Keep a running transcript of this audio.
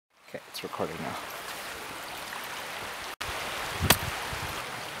Okay, it's recording now.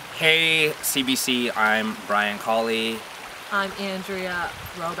 Hey CBC, I'm Brian Colley. I'm Andrea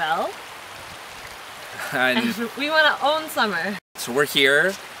Robel. And we want to own summer. so we're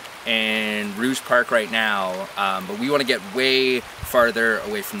here in Rouge Park right now, but we want to get way farther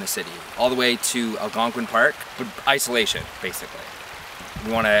away from the city, all the way to Algonquin Park, but isolation, basically.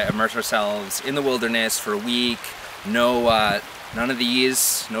 We want to immerse ourselves in the wilderness for a week. None of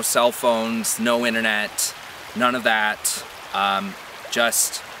these, no cell phones, no internet, none of that.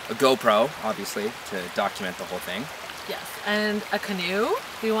 Just a GoPro, obviously, to document the whole thing. Yes, and a canoe.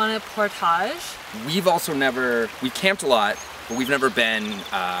 We want a portage. We camped a lot, but we've never been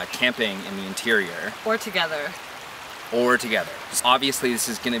camping in the interior. Or together. So obviously this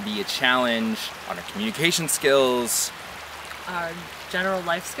is going to be a challenge on our communication skills, Our general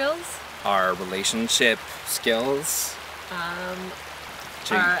life skills. our relationship skills.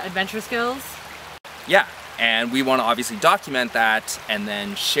 Our adventure skills. Yeah, and we want to obviously document that and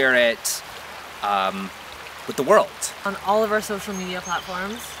then share it with the world. On all of our social media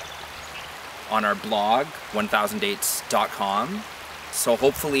platforms. On our blog, 1000dates.com. So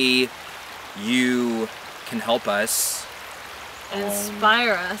hopefully you can help us. And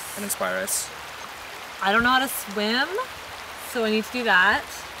inspire us. I don't know how to swim, so I need to do that.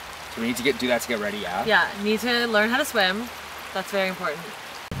 So we need to do that to get ready, yeah? Yeah, need to learn how to swim. That's very important.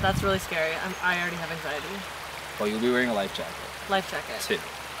 That's really scary. I already have anxiety. Well, you'll be wearing a life jacket. Life jacket. Too.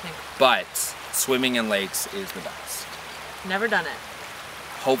 Thanks. But swimming in lakes is the best. Never done it.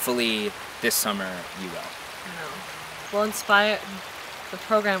 Hopefully this summer you will. I know. The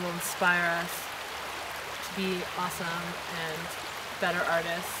program will inspire us to be awesome and better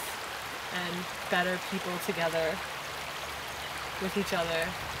artists and better people together with each other.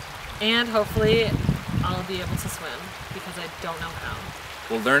 And hopefully I'll be able to swim because I don't know how.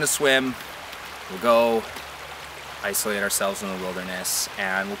 We'll learn to swim, we'll go isolate ourselves in the wilderness,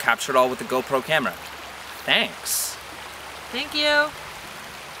 and we'll capture it all with the GoPro camera. Thanks. Thank you.